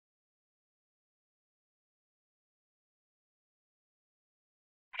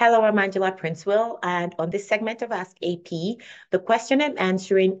Hello, I'm Angela Princeville, and on this segment of Ask AP, the question I'm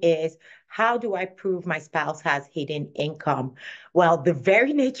answering is, how do I prove my spouse has hidden income? Well, the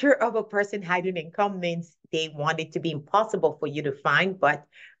very nature of a person hiding income means they want it to be impossible for you to find, but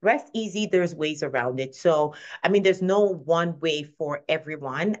rest easy, there's ways around it. So, I mean, there's no one way for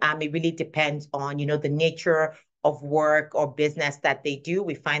everyone. It really depends on, the nature of work or business that they do.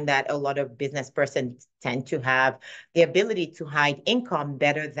 We find that a lot of business persons tend to have the ability to hide income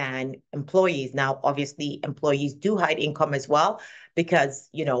better than employees. Now, obviously, employees do hide income as well because,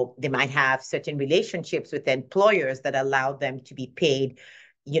 they might have certain relationships with employers that allow them to be paid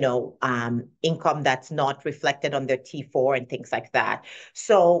income that's not reflected on their T4 and things like that.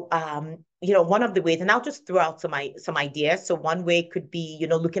 So, one of the ways, and I'll just throw out some ideas. So one way could be,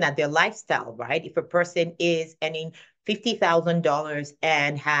 looking at their lifestyle, right? If a person is earning $50,000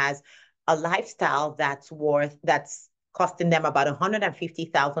 and has a lifestyle that's costing them about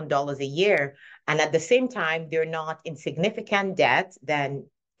 $150,000 a year, and at the same time they're not in significant debt, then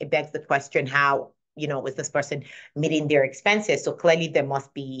it begs the question, how is this person meeting their expenses? So clearly there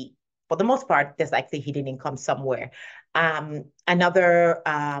must be, for the most part, there's likely hidden income somewhere. Another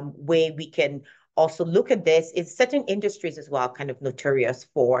way we can also look at this is certain industries as well, kind of notorious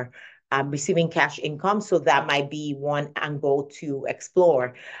for receiving cash income. So that might be one angle to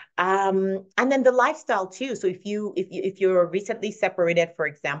explore. And then the lifestyle too. So if you're recently separated, for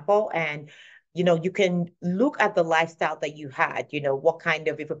example, and you can look at the lifestyle that you had, what kind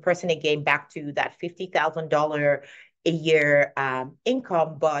of, if a person again back to that $50,000 a year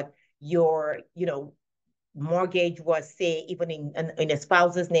income, but your, mortgage was, say, even in a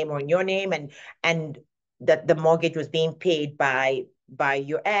spouse's name or in your name, and that the mortgage was being paid by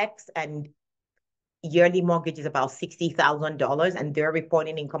your ex, and yearly mortgage is about $60,000 and they're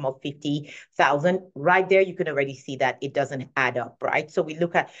reporting income of 50,000. Right there, you can already see that it doesn't add up, right? So we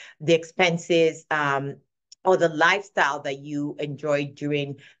look at the expenses, or the lifestyle that you enjoyed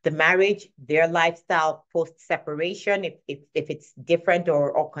during the marriage, their lifestyle post-separation, if it's different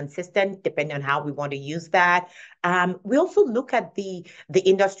or consistent, depending on how we want to use that. We also look at the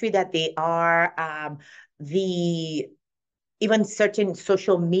industry that they are, even certain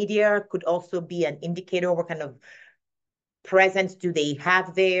social media could also be an indicator. What kind of presence do they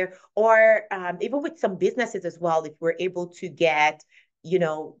have there? Or even with some businesses as well, if we're able to get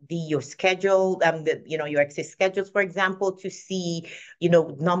your schedule, your exit schedules, for example, to see,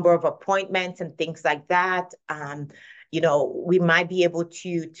 number of appointments and things like that. We might be able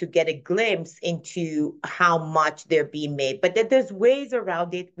to get a glimpse into how much they're being made. But there's ways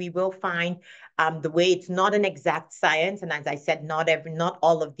around it. We will find the way. It's not an exact science. And as I said, not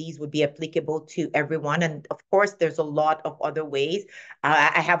all of these would be applicable to everyone. And of course, there's a lot of other ways.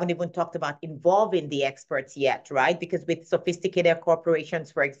 I haven't even talked about involving the experts yet, right? Because with sophisticated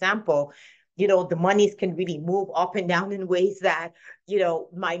corporations, for example, the monies can really move up and down in ways that,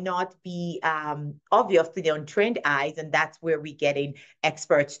 might not be obvious to the untrained eyes. And that's where we get in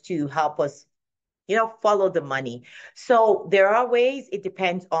experts to help us follow the money. So there are ways. It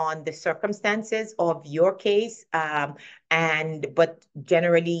depends on the circumstances of your case. But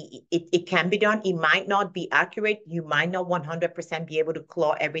generally it can be done. It might not be accurate. You might not 100% be able to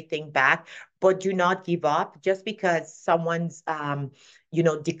claw everything back, but do not give up just because someone's,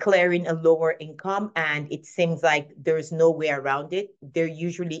 declaring a lower income and it seems like there's no way around it. There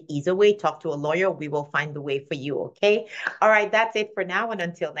usually is a way. Talk to a lawyer. We will find the way for you. Okay. All right. That's it for now. And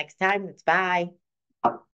until next time, it's bye.